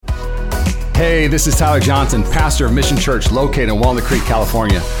Hey, this is Tyler Johnson, pastor of Mission Church located in Walnut Creek,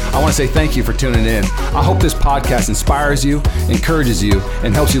 California. I want to say thank you for tuning in. I hope this podcast inspires you, encourages you,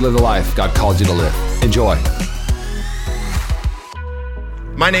 and helps you live the life God called you to live. Enjoy.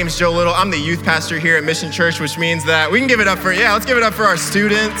 My name is Joe Little. I'm the youth pastor here at Mission Church, which means that we can give it up for, let's give it up for our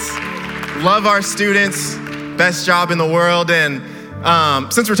students. Love our students. Best job in the world. And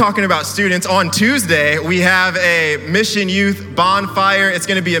since we're talking about students, on Tuesday, we have a Mission Youth bonfire. It's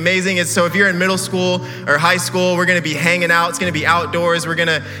gonna be amazing. So if you're in middle school or high school, we're gonna be hanging out. It's gonna be outdoors. We're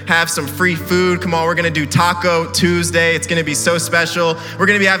gonna have some free food. Come on, we're gonna do Taco Tuesday. It's gonna be so special. We're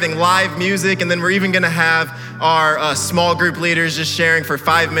gonna be having live music, and then we're even gonna have our small group leaders just sharing for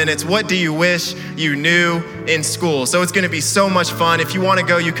 5 minutes. What do you wish you knew in school? So it's gonna be so much fun. If you wanna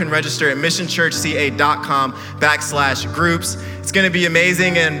go, you can register at missionchurchca.com/groups. It's gonna be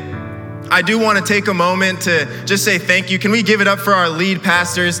amazing, and I do wanna take a moment to just say thank you. Can we give it up for our lead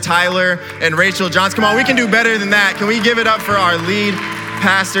pastors, Tyler and Rachel Johnson? Come on, we can do better than that. Can we give it up for our lead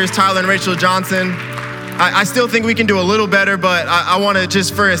pastors, Tyler and Rachel Johnson? I still think we can do a little better, but I wanna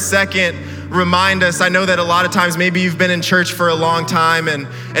just for a second remind us. I know that a lot of times maybe you've been in church for a long time, and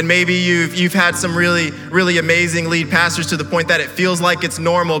maybe you've had some really, really amazing lead pastors to the point that it feels like it's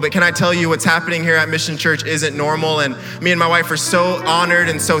normal. But can I tell you, what's happening here at Mission Church isn't normal, and me and my wife are so honored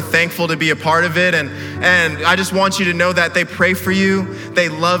and so thankful to be a part of it. And I just want you to know that they pray for you, they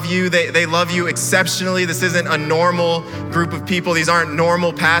love you, they love you exceptionally. This isn't a normal group of people. These aren't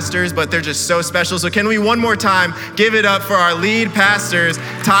normal pastors, but they're just so special. So can we one more time give it up for our lead pastors,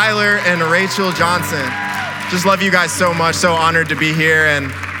 Tyler and Rachel Johnson. Just love you guys so much. So honored to be here. And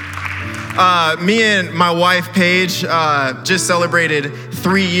me and my wife, Paige, just celebrated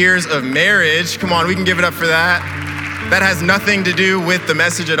 3 years of marriage. Come on, we can give it up for that. That has nothing to do with the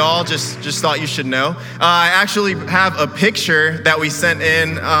message at all. Just thought you should know. I actually have a picture that we sent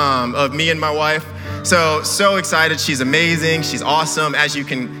in of me and my wife. So excited. She's amazing. She's awesome. As you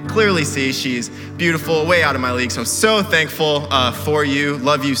can clearly see, she's beautiful, way out of my league. So thankful for you.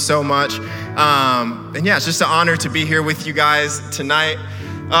 Love you so much. And yeah, it's just an honor to be here with you guys tonight.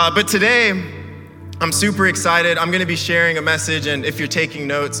 But today, I'm super excited. I'm gonna be sharing a message, and if you're taking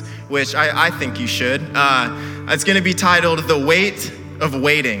notes, which I think you should, it's gonna be titled, The Weight of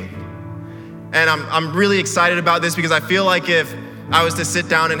Waiting. And I'm really excited about this because I feel like if I was to sit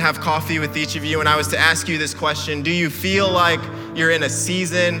down and have coffee with each of you and I was to ask you this question, do you feel like you're in a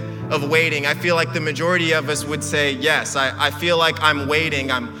season of waiting? I feel like the majority of us would say yes. I feel like I'm waiting.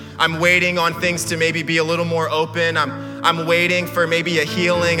 I'm waiting on things to maybe be a little more open. I'm waiting for maybe a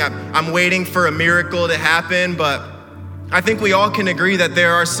healing. I'm waiting for a miracle to happen. But I think we all can agree that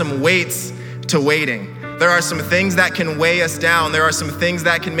there are some weights to waiting. There are some things that can weigh us down. There are some things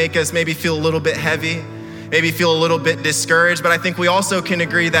that can make us maybe feel a little bit heavy, maybe feel a little bit discouraged. But I think we also can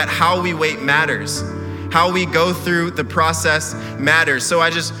agree that how we wait matters. How we go through the process matters. So I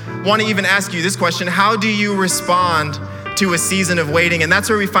just want to even ask you this question: how do you respond to a season of waiting? And that's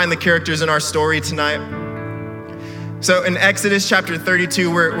where we find the characters in our story tonight. So in Exodus chapter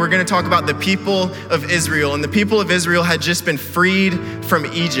 32, we're gonna talk about the people of Israel. And the people of Israel had just been freed from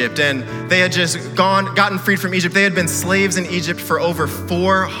Egypt, and they had just gotten freed from Egypt. They had been slaves in Egypt for over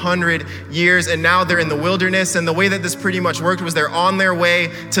 400 years, and now they're in the wilderness. And the way that this pretty much worked was they're on their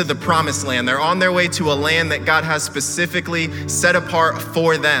way to the promised land. They're on their way to a land that God has specifically set apart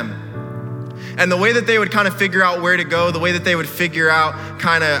for them. And the way that they would kind of figure out where to go, the way that they would figure out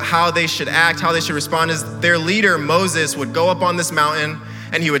kind of how they should act, how they should respond, is their leader, Moses, would go up on this mountain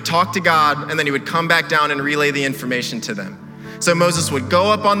and he would talk to God, and then he would come back down and relay the information to them. So Moses would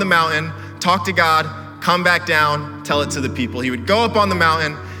go up on the mountain, talk to God, come back down, tell it to the people. He would go up on the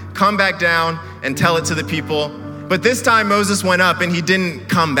mountain, come back down, and tell it to the people. But this time Moses went up and he didn't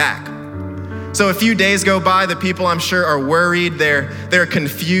come back. So a few days go by, the people, I'm sure, are worried, they're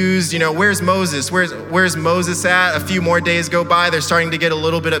confused, where's Moses? Where's Moses at? A few more days go by, they're starting to get a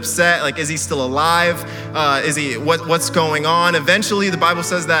little bit upset, like, is he still alive? What's going on? Eventually, the Bible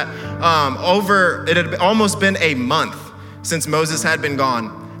says that it had almost been a month since Moses had been gone.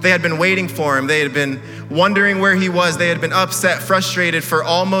 They had been waiting for him. They had been wondering where he was. They had been upset, frustrated for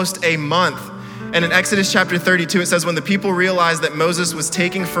almost a month. And in Exodus chapter 32, it says, when the people realized that Moses was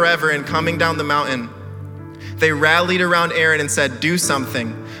taking forever and coming down the mountain, they rallied around Aaron and said, do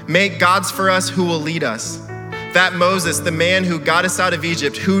something. Make gods for us who will lead us. That Moses, the man who got us out of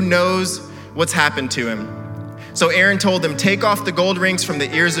Egypt, who knows what's happened to him? So Aaron told them, take off the gold rings from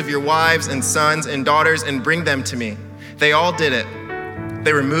the ears of your wives and sons and daughters and bring them to me. They all did it.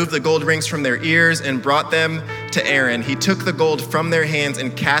 They removed the gold rings from their ears and brought them to Aaron. He took the gold from their hands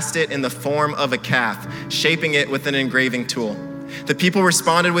and cast it in the form of a calf, shaping it with an engraving tool. The people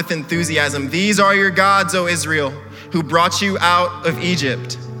responded with enthusiasm. "These are your gods, O Israel, who brought you out of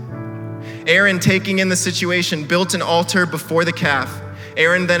Egypt." Aaron, taking in the situation, built an altar before the calf.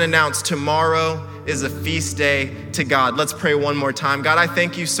 Aaron then announced, "Tomorrow is a feast day to God." Let's pray one more time. God, I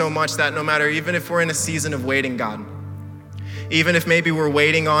thank you so much that no matter, even if we're in a season of waiting, God, even if maybe we're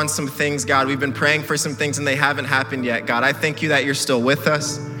waiting on some things, God, we've been praying for some things and they haven't happened yet, God, I thank you that you're still with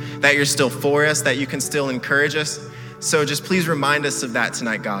us, that you're still for us, that you can still encourage us. So just please remind us of that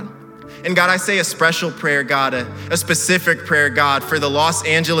tonight, God. And God, I say a special prayer, God, a specific prayer, God, for the Los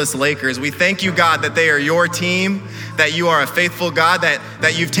Angeles Lakers. We thank you, God, that they are your team, that you are a faithful God,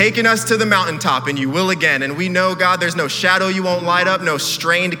 that you've taken us to the mountaintop and you will again. And we know, God, there's no shadow you won't light up, no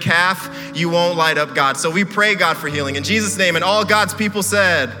strained calf you won't light up, God. So we pray, God, for healing. In Jesus' name, and all God's people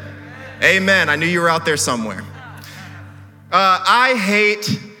said, amen. I knew you were out there somewhere. I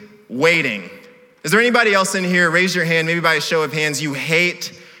hate waiting. Is there anybody else in here? Raise your hand, maybe by a show of hands. You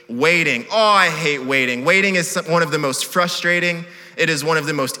hate waiting. Oh, I hate waiting. Waiting is one of the most frustrating. It is one of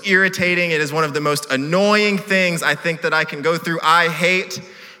the most irritating. It is one of the most annoying things I think that I can go through. I hate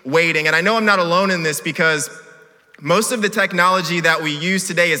waiting. And I know I'm not alone in this because most of the technology that we use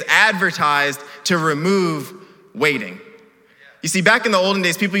today is advertised to remove waiting. You see, back in the olden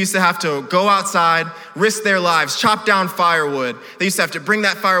days, people used to have to go outside, risk their lives, chop down firewood. They used to have to bring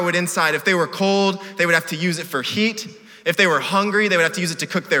that firewood inside. If they were cold, they would have to use it for heat. If they were hungry, they would have to use it to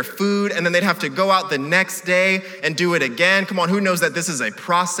cook their food, and then they'd have to go out the next day and do it again. Come on, who knows that this is a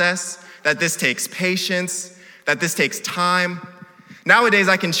process, that this takes patience, that this takes time? Nowadays,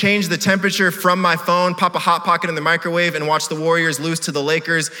 I can change the temperature from my phone, pop a Hot Pocket in the microwave, and watch the Warriors lose to the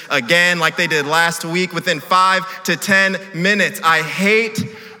Lakers again like they did last week within 5 to 10 minutes. I hate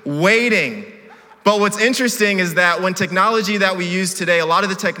waiting. But what's interesting is that when technology that we use today, a lot of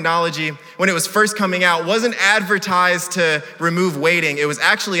the technology, when it was first coming out, wasn't advertised to remove waiting. It was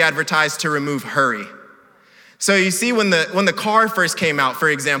actually advertised to remove hurry. So you see, when the car first came out, for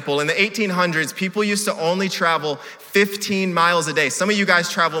example, in the 1800s, people used to only travel 15 miles a day. Some of you guys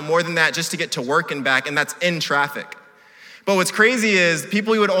travel more than that just to get to work and back, and that's in traffic. But what's crazy is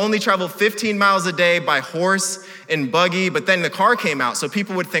people would only travel 15 miles a day by horse and buggy, but then the car came out. So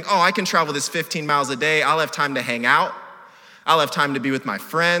people would think, oh, I can travel this 15 miles a day. I'll have time to hang out. I'll have time to be with my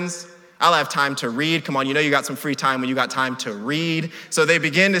friends. I'll have time to read. Come on, you know you got some free time when you got time to read. So they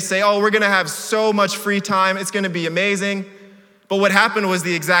begin to say, oh, we're gonna have so much free time. It's gonna be amazing. But what happened was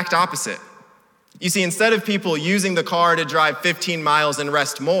the exact opposite. You see, instead of people using the car to drive 15 miles and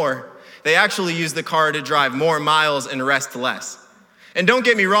rest more, they actually use the car to drive more miles and rest less. And don't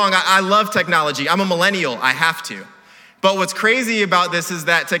get me wrong, I love technology. I'm a millennial, I have to. But what's crazy about this is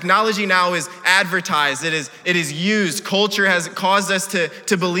that technology now is advertised, it is used. Culture has caused us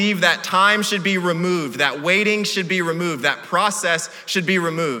to believe that time should be removed, that waiting should be removed, that process should be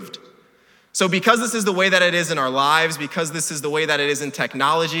removed. So because this is the way that it is in our lives, because this is the way that it is in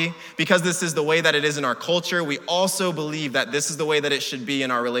technology, because this is the way that it is in our culture, we also believe that this is the way that it should be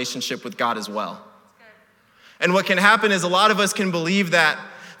in our relationship with God as well. And what can happen is a lot of us can believe that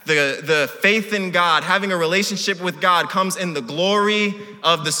the faith in God, having a relationship with God, comes in the glory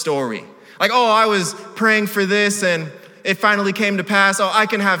of the story. Like, oh, I was praying for this and it finally came to pass. Oh, I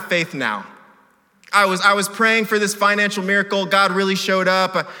can have faith now. I was praying for this financial miracle. God really showed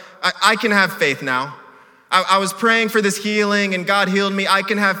up. I can have faith now. I was praying for this healing and God healed me. I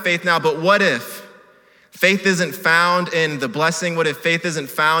can have faith now. But what if faith isn't found in the blessing? What if faith isn't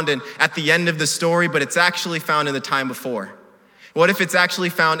found at the end of the story, but it's actually found in the time before? What if it's actually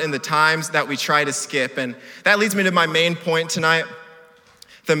found in the times that we try to skip? And that leads me to my main point tonight.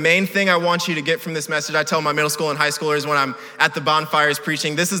 The main thing I want you to get from this message, I tell my middle school and high schoolers when I'm at the bonfires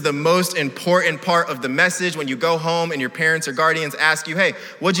preaching, this is the most important part of the message. When you go home and your parents or guardians ask you, hey,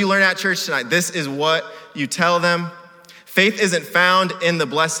 what'd you learn at church tonight? This is what you tell them. Faith isn't found in the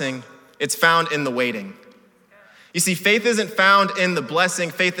blessing, it's found in the waiting. You see, faith isn't found in the blessing,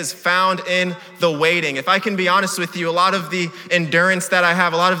 faith is found in the waiting. If I can be honest with you, a lot of the endurance that I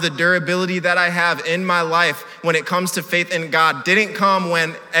have, a lot of the durability that I have in my life when it comes to faith in God didn't come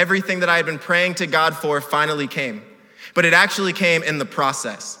when everything that I had been praying to God for finally came. But it actually came in the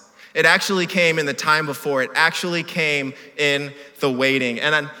process. It actually came in the time before. It actually came in the waiting.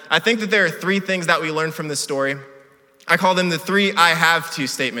 And I think that there are 3 things that we learn from this story. I call them the 3 I have to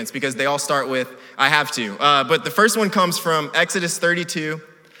statements because they all start with I have to. But the first one comes from Exodus 32,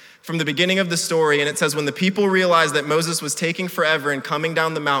 from the beginning of the story. And it says, when the people realized that Moses was taking forever and coming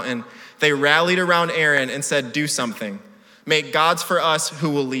down the mountain, they rallied around Aaron and said, do something. Make gods for us who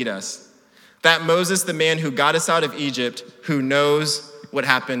will lead us. That Moses, the man who got us out of Egypt, who knows what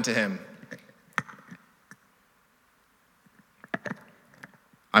happened to him.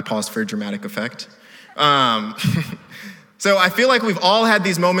 I paused for dramatic effect. So I feel like we've all had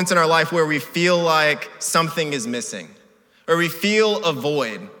these moments in our life where we feel like something is missing, or we feel a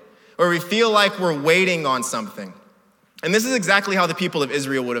void, or we feel like we're waiting on something. And this is exactly how the people of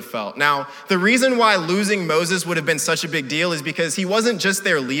Israel would have felt. Now, the reason why losing Moses would have been such a big deal is because he wasn't just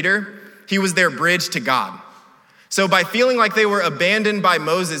their leader, he was their bridge to God. So by feeling like they were abandoned by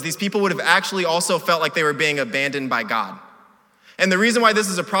Moses, these people would have actually also felt like they were being abandoned by God. And the reason why this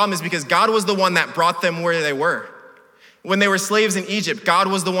is a problem is because God was the one that brought them where they were. When they were slaves in Egypt, God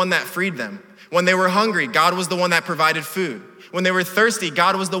was the one that freed them. When they were hungry, God was the one that provided food. When they were thirsty,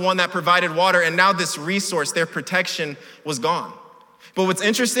 God was the one that provided water, and now this resource, their protection, was gone. But what's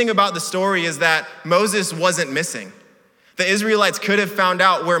interesting about the story is that Moses wasn't missing. The Israelites could have found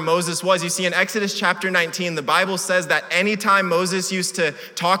out where Moses was. You see, in Exodus chapter 19, the Bible says that anytime Moses used to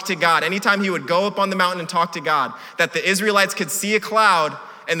talk to God, anytime he would go up on the mountain and talk to God, that the Israelites could see a cloud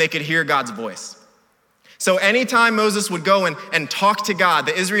and they could hear God's voice. So anytime Moses would go and talk to God,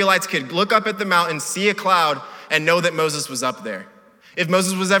 the Israelites could look up at the mountain, see a cloud, and know that Moses was up there. If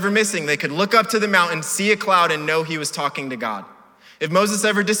Moses was ever missing, they could look up to the mountain, see a cloud, and know he was talking to God. If Moses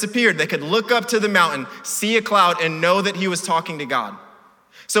ever disappeared, they could look up to the mountain, see a cloud, and know that he was talking to God.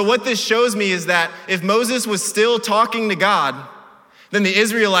 So what this shows me is that if Moses was still talking to God, then the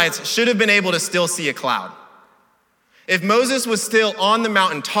Israelites should have been able to still see a cloud. If Moses was still on the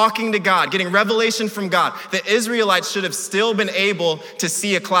mountain talking to God, getting revelation from God, the Israelites should have still been able to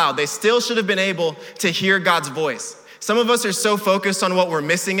see a cloud. They still should have been able to hear God's voice. Some of us are so focused on what we're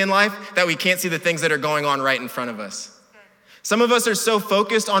missing in life that we can't see the things that are going on right in front of us. Some of us are so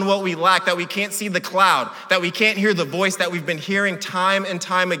focused on what we lack that we can't see the cloud, that we can't hear the voice that we've been hearing time and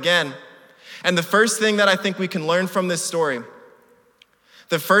time again. And the first thing that I think we can learn from this story,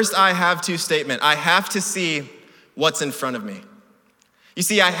 the first I have to statement, I have to see what's in front of me. You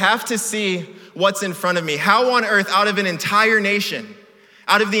see, I have to see what's in front of me. How on earth, out of an entire nation,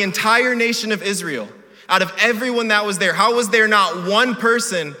 out of the entire nation of Israel, out of everyone that was there, how was there not one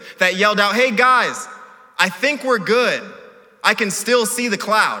person that yelled out, "Hey guys, I think we're good. I can still see the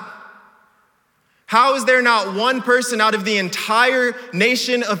cloud"? How is there not one person out of the entire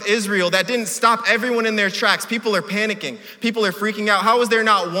nation of Israel that didn't stop everyone in their tracks? People are panicking. People are freaking out. How is there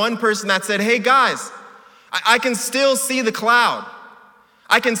not one person that said, "Hey guys, I can still see the cloud.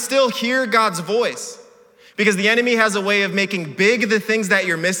 I can still hear God's voice"? Because the enemy has a way of making big the things that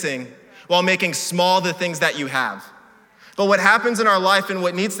you're missing while making small the things that you have. But what happens in our life and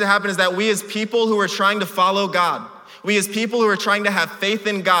what needs to happen is that we as people who are trying to follow God, we as people who are trying to have faith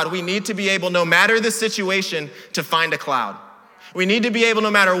in God, we need to be able, no matter the situation, to find a cloud. We need to be able,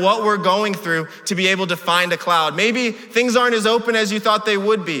 no matter what we're going through, to be able to find a cloud. Maybe things aren't as open as you thought they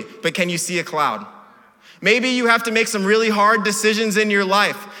would be, but can you see a cloud? Maybe you have to make some really hard decisions in your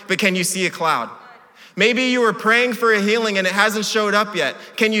life, but can you see a cloud? Maybe you were praying for a healing and it hasn't showed up yet.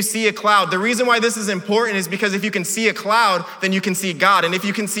 Can you see a cloud? The reason why this is important is because if you can see a cloud, then you can see God. And if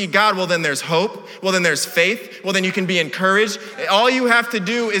you can see God, well, then there's hope. Well, then there's faith. Well, then you can be encouraged. All you have to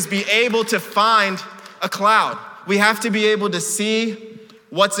do is be able to find a cloud. We have to be able to see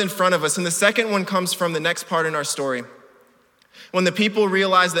what's in front of us. And the second one comes from the next part in our story. When the people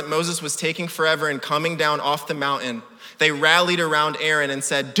realized that Moses was taking forever and coming down off the mountain, they rallied around Aaron and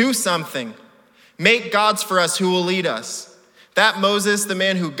said, "Do something. Make gods for us who will lead us. That Moses, the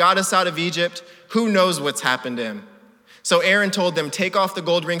man who got us out of Egypt, who knows what's happened to him?" So Aaron told them, "Take off the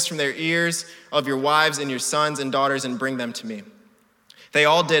gold rings from their ears of your wives and your sons and daughters and bring them to me." They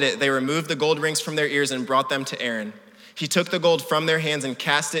all did it. They removed the gold rings from their ears and brought them to Aaron. He took the gold from their hands and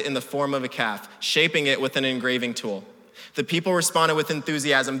cast it in the form of a calf, shaping it with an engraving tool. The people responded with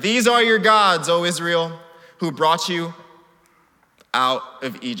enthusiasm. "These are your gods, O Israel, who brought you out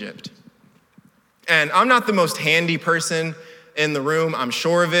of Egypt." And I'm not the most handy person in the room, I'm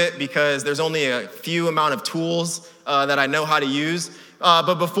sure of it, because there's only a few amount of tools that I know how to use.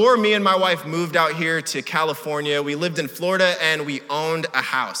 But before me and my wife moved out here to California, we lived in Florida and we owned a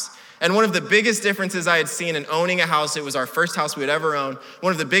house. And one of the biggest differences I had seen in owning a house, it was our first house we had ever owned.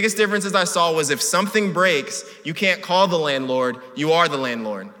 One of the biggest differences I saw was if something breaks, you can't call the landlord, you are the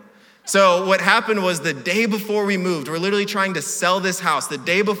landlord. So what happened was the day before we moved, we're literally trying to sell this house. The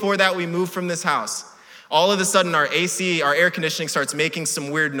day before that we moved from this house, all of a sudden our AC, our air conditioning starts making some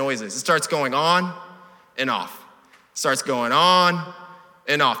weird noises. It starts going on and off. It starts going on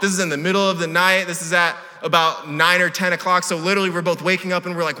and off. This is in the middle of the night. This is at about 9 or 10 o'clock. So literally we're both waking up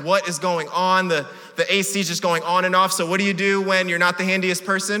and we're like, what is going on? The AC is just going on and off. So what do you do when you're not the handiest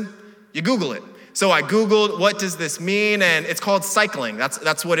person? You Google it. So I Googled, what does this mean? And it's called cycling.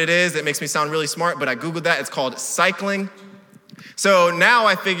 That's what it is. It makes me sound really smart, but I Googled that. It's called cycling. So now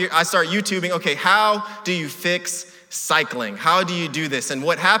I start YouTubing, okay, how do you fix cycling? How do you do this? And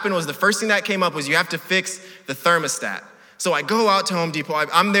what happened was the first thing that came up was you have to fix the thermostat. So I go out to Home Depot.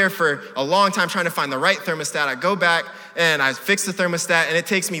 I'm there for a long time trying to find the right thermostat. I go back and I fix the thermostat, and it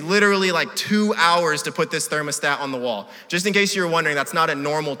takes me literally like 2 hours to put this thermostat on the wall. Just in case you were wondering, that's not a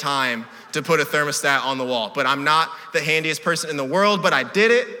normal time to put a thermostat on the wall. But I'm not the handiest person in the world, but I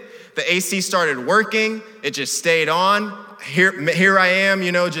did it. The AC started working. It just stayed on. Here I am,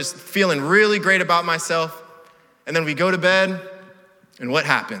 just feeling really great about myself. And then we go to bed, and what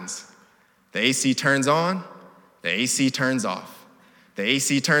happens? The AC turns on. The AC turns off. The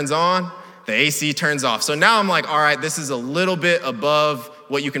AC turns on, the AC turns off. So now I'm like, all right, this is a little bit above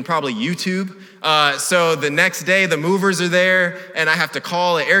what you can probably YouTube. So the next day, the movers are there, and I have to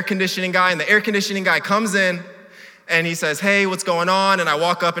call an air conditioning guy, and the air conditioning guy comes in, and he says, hey, what's going on? And I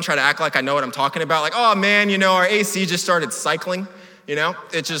walk up and try to act like I know what I'm talking about. Like, oh man, our AC just started cycling.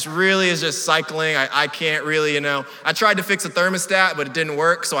 It just really is just cycling. I can't really, I tried to fix a thermostat, but it didn't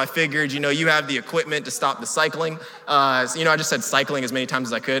work. So I figured, you have the equipment to stop the cycling. I just said cycling as many times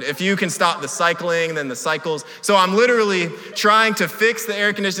as I could. If you can stop the cycling, then the cycles. So I'm literally trying to fix the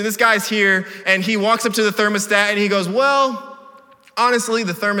air conditioning. This guy's here, and he walks up to the thermostat, and he goes, well, honestly,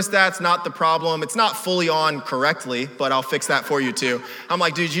 the thermostat's not the problem. It's not fully on correctly, but I'll fix that for you too. I'm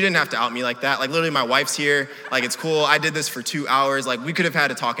like, dude, you didn't have to out me like that. Like, literally, my wife's here. Like, it's cool. I did this for 2 hours. Like, we could have had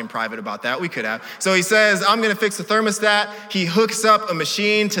a talk in private about that. We could have. So he says, I'm gonna fix the thermostat. He hooks up a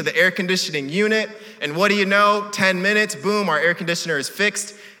machine to the air conditioning unit. And what do you know? 10 minutes, boom, our air conditioner is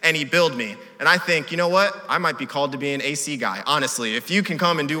fixed. And he billed me. And I think, you know what? I might be called to be an AC guy. Honestly, if you can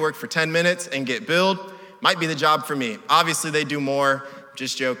come and do work for 10 minutes and get billed, might be the job for me. Obviously, they do more.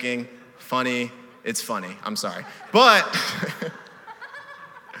 Just joking. Funny. It's funny. I'm sorry. But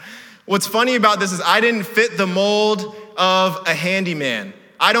what's funny about this is I didn't fit the mold of a handyman.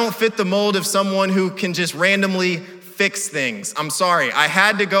 I don't fit the mold of someone who can just randomly fix things. I'm sorry. I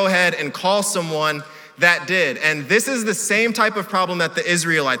had to go ahead and call someone that did. And this is the same type of problem that the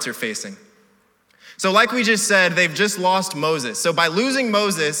Israelites are facing. So like we just said, they've just lost Moses. So by losing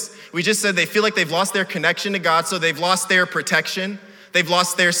Moses, we just said they feel like they've lost their connection to God, so they've lost their protection, they've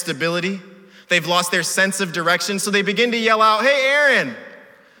lost their stability, they've lost their sense of direction, so they begin to yell out, hey, Aaron,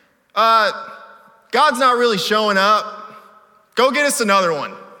 God's not really showing up. Go get us another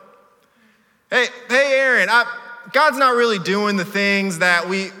one. Hey, Aaron, God's not really doing the things that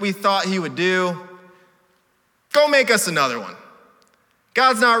we thought he would do. Go make us another one.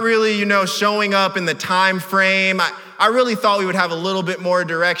 God's not really, showing up in the time frame. I really thought we would have a little bit more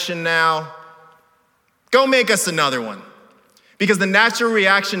direction now. Go make us another one. Because the natural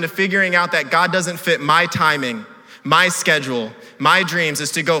reaction to figuring out that God doesn't fit my timing, my schedule, my dreams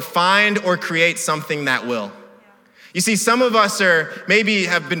is to go find or create something that will. You see, some of us maybe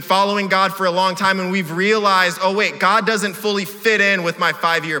have been following God for a long time, and we've realized, oh wait, God doesn't fully fit in with my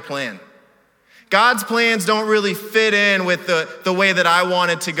 5-year plan. God's plans don't really fit in with the way that I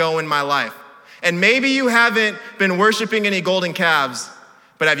wanted to go in my life. And maybe you haven't been worshiping any golden calves,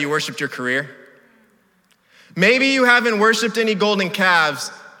 but have you worshiped your career? Maybe you haven't worshiped any golden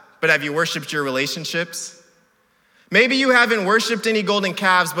calves, but have you worshiped your relationships? Maybe you haven't worshiped any golden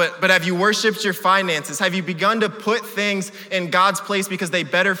calves, but have you worshiped your finances? Have you begun to put things in God's place because they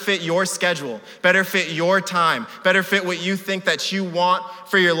better fit your schedule, better fit your time, better fit what you think that you want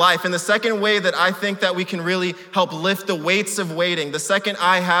for your life? And the second way that I think that we can really help lift the weights of waiting, the second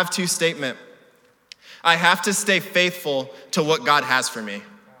I have to statement, I have to stay faithful to what God has for me.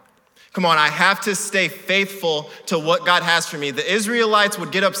 Come on, I have to stay faithful to what God has for me. The Israelites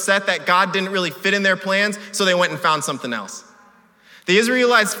would get upset that God didn't really fit in their plans, so they went and found something else. The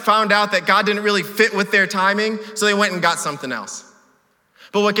Israelites found out that God didn't really fit with their timing, so they went and got something else.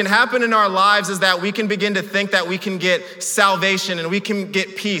 But what can happen in our lives is that we can begin to think that we can get salvation and we can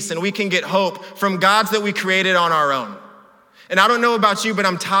get peace and we can get hope from gods that we created on our own. And I don't know about you, but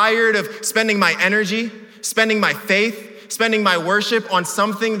I'm tired of spending my energy, spending my faith, spending my worship on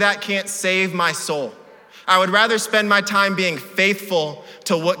something that can't save my soul. I would rather spend my time being faithful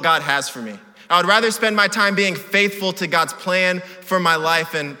to what God has for me. I would rather spend my time being faithful to God's plan for my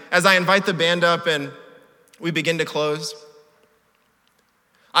life. And as I invite the band up and we begin to close,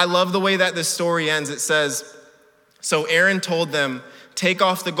 I love the way that this story ends. It says, so Aaron told them, take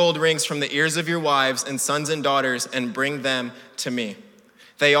off the gold rings from the ears of your wives and sons and daughters and bring them to me.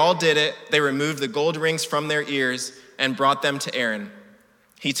 They all did it. They removed the gold rings from their ears and brought them to Aaron.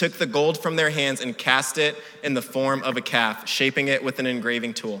 He took the gold from their hands and cast it in the form of a calf, shaping it with an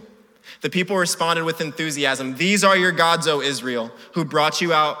engraving tool. The people responded with enthusiasm, these are your gods, O Israel, who brought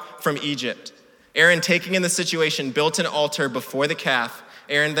you out from Egypt. Aaron, taking in the situation, built an altar before the calf.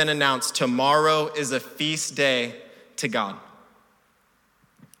 Aaron then announced, tomorrow is a feast day to God.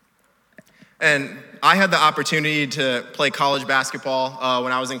 And I had the opportunity to play college basketball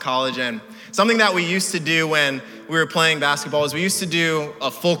when I was in college, and something that we used to do when we were playing basketball is we used to do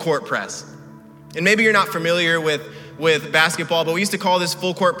a full court press. And maybe you're not familiar with basketball, but we used to call this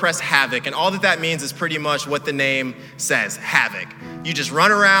full court press havoc, and all that means is pretty much what the name says, havoc. You just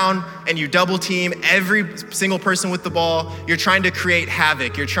run around and you double team every single person with the ball. You're trying to create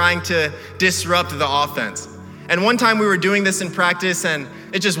havoc. You're trying to disrupt the offense. And one time we were doing this in practice and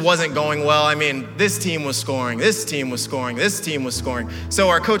it just wasn't going well. I mean, this team was scoring, this team was scoring, this team was scoring. So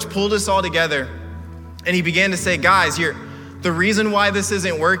our coach pulled us all together and he began to say, guys, the reason why this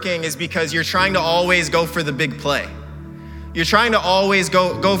isn't working is because you're trying to always go for the big play. You're trying to always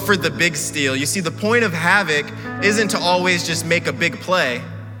go for the big steal. You see, the point of havoc isn't to always just make a big play.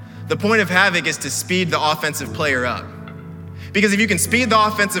 The point of havoc is to speed the offensive player up. Because if you can speed the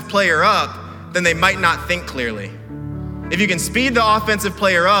offensive player up, then they might not think clearly. If you can speed the offensive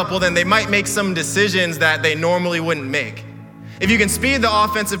player up, well, then they might make some decisions that they normally wouldn't make. If you can speed the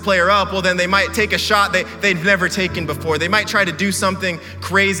offensive player up, well, then they might take a shot they've never taken before. They might try to do something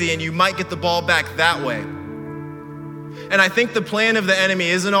crazy and you might get the ball back that way. And I think the plan of the enemy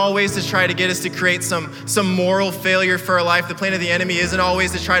isn't always to try to get us to create some moral failure for our life. The plan of the enemy isn't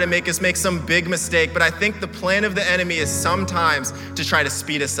always to try to make us make some big mistake, but I think the plan of the enemy is sometimes to try to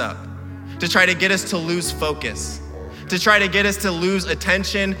speed us up, to try to get us to lose focus, to try to get us to lose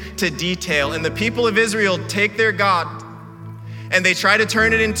attention to detail. And the people of Israel take their God and they try to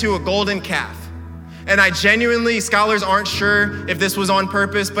turn it into a golden calf. And I genuinely, scholars aren't sure if this was on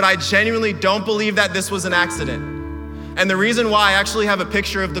purpose, but I genuinely don't believe that this was an accident. And the reason why, I actually have a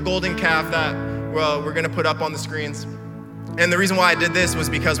picture of the golden calf that we're gonna put up on the screens. And the reason why I did this was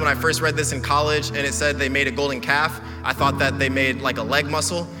because when I first read this in college and it said they made a golden calf, I thought that they made like a leg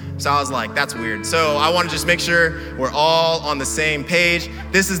muscle. So I was like, that's weird. So I wanna just make sure we're all on the same page.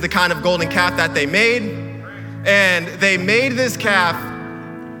 This is the kind of golden calf that they made. And they made this calf,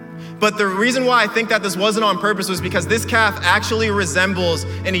 but the reason why I think that this wasn't on purpose was because this calf actually resembles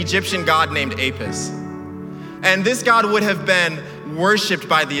an Egyptian god named Apis. And this god would have been worshiped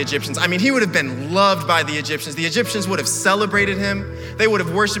by the Egyptians. I mean, he would have been loved by the Egyptians. The Egyptians would have celebrated him. They would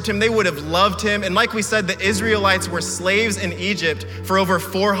have worshiped him. They would have loved him. And like we said, the Israelites were slaves in Egypt for over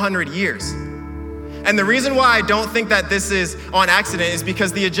 400 years. And the reason why I don't think that this is on accident is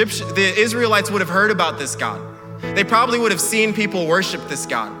because the Israelites would have heard about this god. They probably would have seen people worship this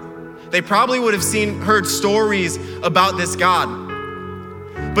god. They probably would have heard stories about this god.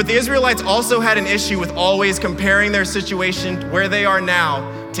 But the Israelites also had an issue with always comparing their situation where they are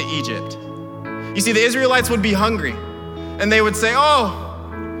now to Egypt. You see, the Israelites would be hungry and they would say,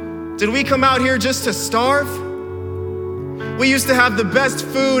 oh, did we come out here just to starve? We used to have the best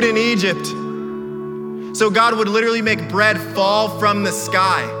food in Egypt. So God would literally make bread fall from the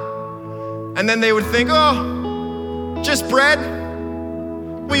sky. And then they would think, oh, just bread?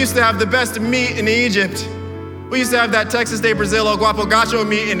 We used to have the best meat in Egypt. We used to have that Texas de Brazil Guapo Gacho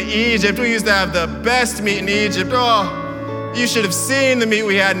meat in Egypt. We used to have the best meat in Egypt. Oh, you should have seen the meat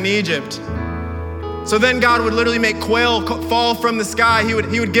we had in Egypt. So then God would literally make quail fall from the sky. He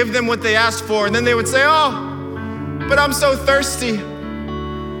would give them what they asked for. And then they would say, oh, but I'm so thirsty.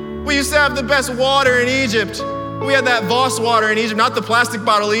 We used to have the best water in Egypt. We had that Voss water in Egypt, not the plastic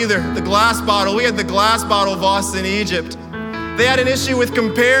bottle either, the glass bottle. We had the glass bottle Voss in Egypt. They had an issue with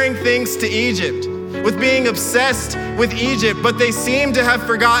comparing things to Egypt, with being obsessed with Egypt, but they seem to have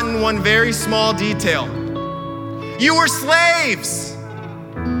forgotten one very small detail. You were slaves.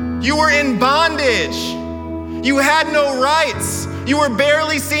 You were in bondage. You had no rights. You were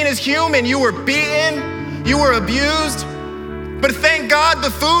barely seen as human. You were beaten. You were abused. But thank God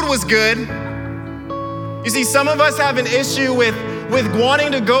the food was good. You see, some of us have an issue with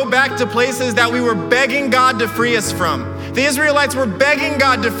wanting to go back to places that we were begging God to free us from. The Israelites were begging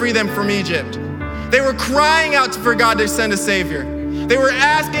God to free them from Egypt. They were crying out for God to send a savior. They were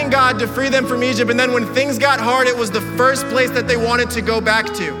asking God to free them from Egypt, and then when things got hard, it was the first place that they wanted to go back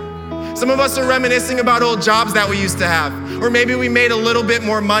to. Some of us are reminiscing about old jobs that we used to have, or maybe we made a little bit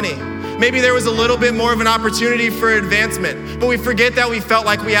more money. Maybe there was a little bit more of an opportunity for advancement, but we forget that we felt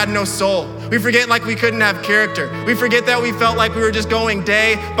like we had no soul. We forget like we couldn't have character. We forget that we felt like we were just going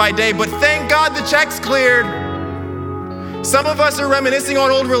day by day, but thank God the checks cleared. Some of us are reminiscing on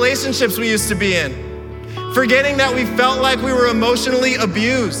old relationships we used to be in, forgetting that we felt like we were emotionally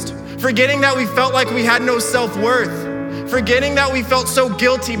abused, forgetting that we felt like we had no self-worth, forgetting that we felt so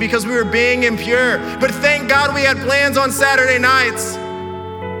guilty because we were being impure. But thank God we had plans on Saturday nights.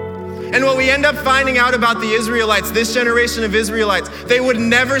 And what we end up finding out about the Israelites, this generation of Israelites, they would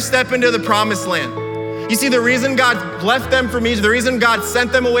never step into the promised land. You see, the reason God left them from Egypt, the reason God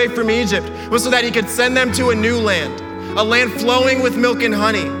sent them away from Egypt was so that he could send them to a new land, a land flowing with milk and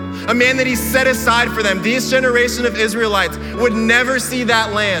honey, a man that he set aside for them. This generation of Israelites would never see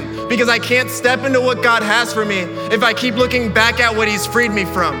that land because I can't step into what God has for me if I keep looking back at what he's freed me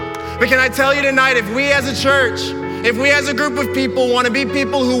from. But can I tell you tonight, if we as a church, if we as a group of people want to be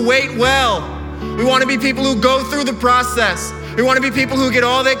people who wait well, we want to be people who go through the process, we want to be people who get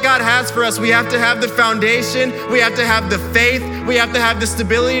all that God has for us, we have to have the foundation, we have to have the faith, we have to have the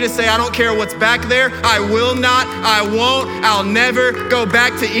stability to say, I don't care what's back there, I will not, I won't, I'll never go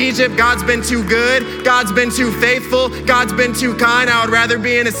back to Egypt. God's been too good, God's been too faithful, God's been too kind. I would rather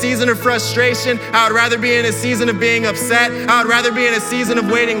be in a season of frustration, I would rather be in a season of being upset, I would rather be in a season of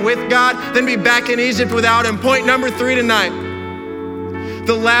waiting with God than be back in Egypt without him. Point number 3 tonight.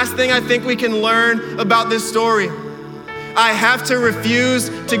 The last thing I think we can learn about this story, I have to refuse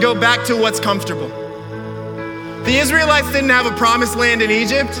to go back to what's comfortable. The Israelites didn't have a promised land in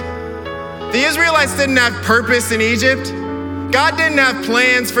Egypt. The Israelites didn't have purpose in Egypt. God didn't have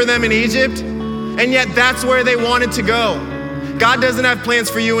plans for them in Egypt, and yet that's where they wanted to go. God doesn't have plans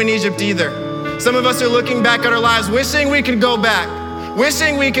for you in Egypt either. Some of us are looking back at our lives, wishing we could go back.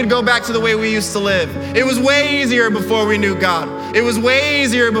 Wishing we could go back to the way we used to live. It was way easier before we knew God. It was way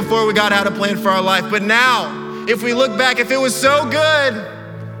easier before God had a plan for our life. But now, if we look back, if it was so good,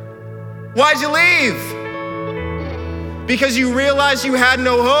 why'd you leave? Because you realized you had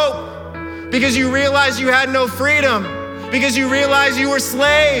no hope. Because you realized you had no freedom. Because you realized you were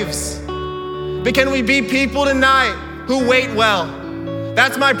slaves. But can we be people tonight who wait well?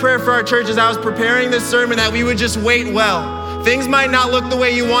 That's my prayer for our church as I was preparing this sermon, that we would just wait well. Things might not look the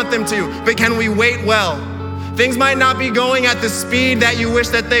way you want them to, but can we wait well? Things might not be going at the speed that you wish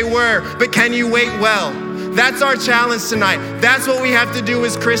that they were, but can you wait well? That's our challenge tonight. That's what we have to do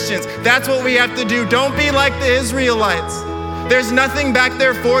as Christians. That's what we have to do. Don't be like the Israelites. There's nothing back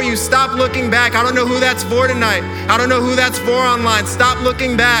there for you. Stop looking back. I don't know who that's for tonight. I don't know who that's for online. Stop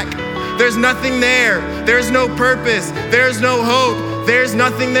looking back. There's nothing there. There's no purpose. There's no hope. There's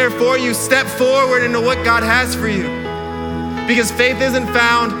nothing there for you. Step forward into what God has for you. Because faith isn't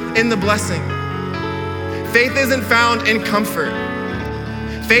found in the blessing. Faith isn't found in comfort.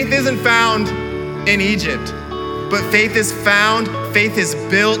 Faith isn't found in Egypt, but faith is found, faith is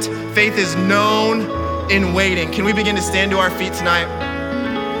built, faith is known in waiting. Can we begin to stand to our feet tonight?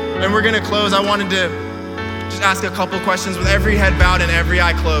 And we're gonna close. I wanted to just ask a couple questions with every head bowed and every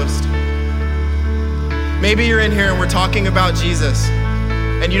eye closed. Maybe you're in here and we're talking about Jesus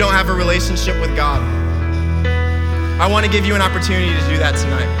and you don't have a relationship with God. I want to give you an opportunity to do that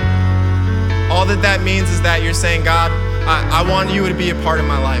tonight. All that means is that you're saying, God, I want you to be a part of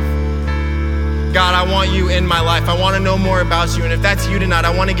my life. God, I want you in my life. I want to know more about you. And if that's you tonight, I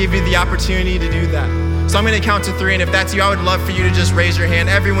want to give you the opportunity to do that. So I'm going to count to 3. And if that's you, I would love for you to just raise your hand.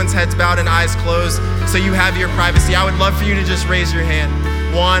 Everyone's heads bowed and eyes closed, so you have your privacy. I would love for you to just raise your hand.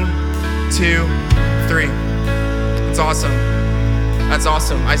 1, 2, 3. That's awesome. That's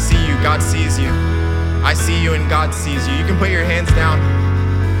awesome. I see you. God sees you. I see you and God sees you. You can put your hands down.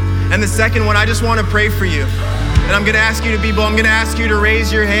 And the second one, I just want to pray for you. And I'm going to ask you to be bold. I'm going to ask you to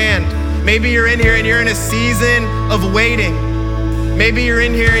raise your hand. Maybe you're in here and you're in a season of waiting. Maybe you're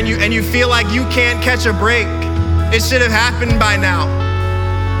in here and you feel like you can't catch a break. It should have happened by now.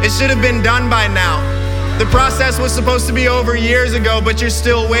 It should have been done by now. The process was supposed to be over years ago, but you're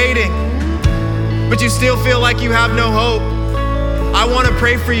still waiting. But you still feel like you have no hope. I want to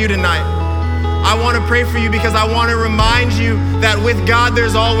pray for you tonight. I want to pray for you because I want to remind you that with God,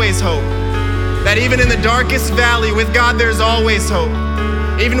 there's always hope. That even in the darkest valley, with God, there's always hope.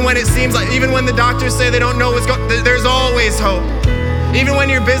 Even when it seems like, even when the doctors say they don't know what's going on, there's always hope. Even when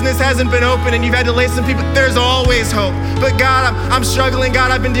your business hasn't been open and you've had to lay some people, there's always hope. But God, I'm struggling. God,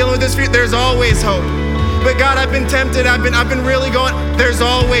 I've been dealing with this for you. There's always hope. But God, I've been tempted. I've been really going. There's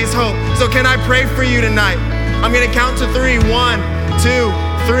always hope. So can I pray for you tonight? I'm going to count to 3. 1, 2,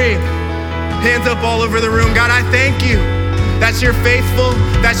 3. Hands up all over the room. God, I thank you that you're faithful,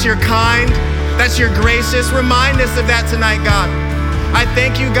 that you're kind, that you're gracious. Remind us of that tonight, God. I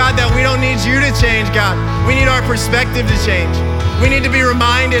thank you, God, that we don't need you to change, God. We need our perspective to change. We need to be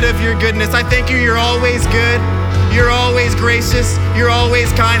reminded of your goodness. I thank you, you're always good. You're always gracious. You're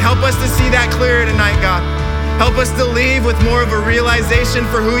always kind. Help us to see that clearer tonight, God. Help us to leave with more of a realization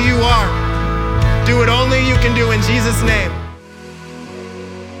for who you are. Do what only you can do in Jesus' name.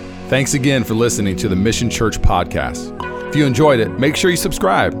 Thanks again for listening to the Mission Church podcast. If you enjoyed it, make sure you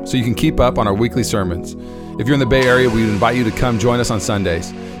subscribe so you can keep up on our weekly sermons. If you're in the Bay Area, we invite you to come join us on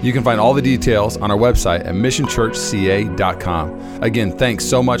Sundays. You can find all the details on our website at missionchurchca.com. Again, thanks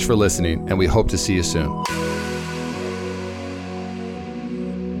so much for listening, and we hope to see you soon.